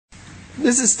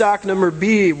This is stock number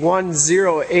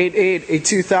B1088, a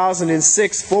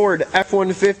 2006 Ford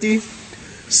F-150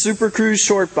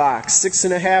 SUPERCREW-SHORT box,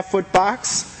 6.5 foot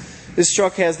box. This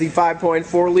truck has the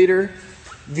 5.4 liter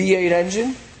V8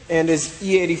 engine and is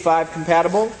E85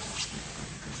 compatible.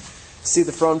 See,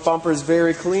 the front bumper is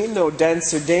very clean, no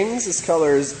dents or dings. This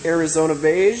color is Arizona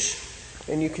beige,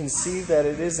 and you can see that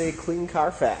it is a clean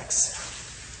Carfax.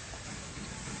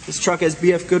 This truck has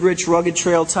BF Goodrich rugged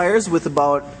trail tires with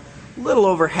about a little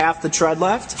over half the tread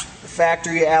left.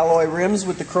 Factory alloy rims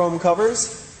with the chrome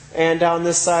covers. And down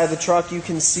this side of the truck you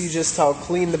can see just how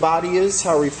clean the body is,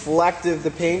 how reflective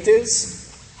the paint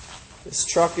is. This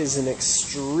truck is in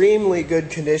extremely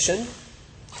good condition.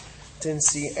 Didn't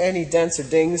see any dents or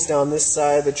dings down this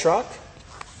side of the truck.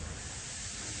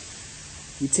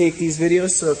 We take these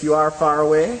videos so if you are far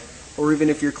away, or even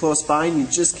if you're close by and you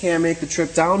just can't make the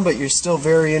trip down but you're still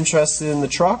very interested in the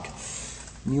truck,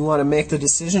 and you want to make the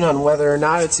decision on whether or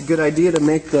not it's a good idea to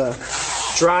make the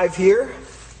drive here,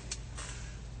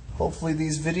 hopefully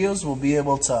these videos will be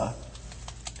able to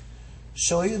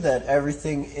show you that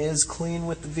everything is clean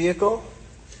with the vehicle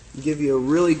and give you a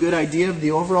really good idea of the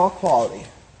overall quality.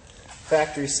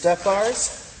 Factory step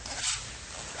bars.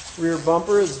 Rear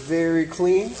bumper is very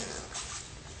clean.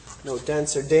 No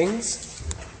dents or dings.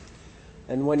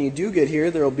 And when you do get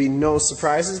here, there will be no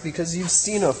surprises because you've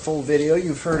seen a full video,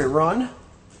 you've heard it run.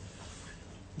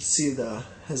 You see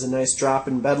has a nice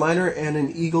drop-in bed liner and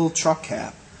an Eagle truck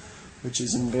cap, which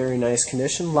is in very nice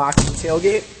condition. Locking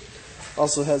tailgate.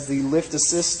 Also has the lift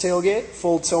assist tailgate,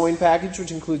 full towing package,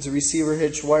 which includes a receiver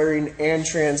hitch, wiring, and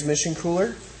transmission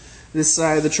cooler. This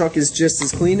side of the truck is just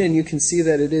as clean, and you can see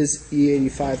that it is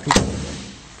E85 compatible.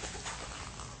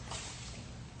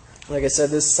 Like I said,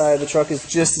 this side of the truck is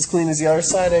just as clean as the other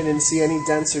side. I didn't see any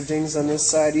dents or dings on this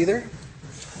side either.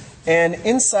 And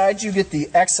inside you get the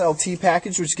XLT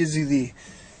package, which gives you the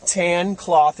tan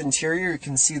cloth interior. You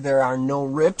can see there are no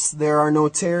rips, there are no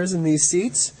tears in these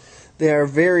seats. They are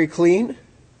very clean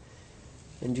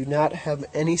and do not have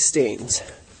any stains.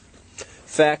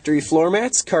 Factory floor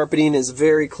mats, carpeting is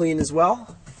very clean as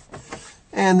well.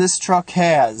 And this truck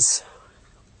has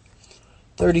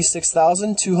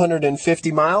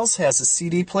 36,250 miles, has a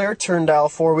CD player, turn dial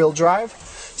 4-wheel drive,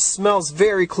 smells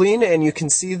very clean, and you can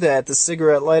see that the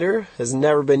cigarette lighter has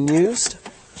never been used.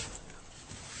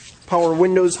 Power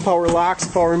windows, power locks,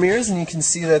 power mirrors, and you can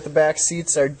see that the back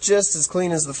seats are just as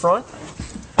clean as the front.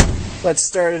 Let's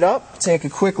start it up, take a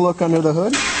quick look under the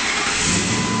hood.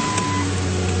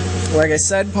 Like I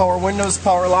said, power windows,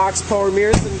 power locks, power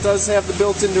mirrors, and it does have the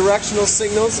built-in directional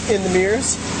signals in the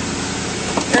mirrors.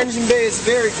 Engine bay is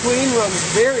very clean, runs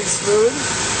very smooth.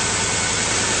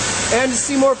 And to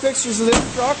see more pictures of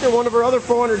this truck or one of our other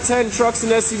 410 trucks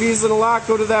and SUVs in a lot,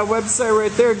 go to that website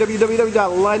right there,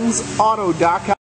 www.lenzauto.com.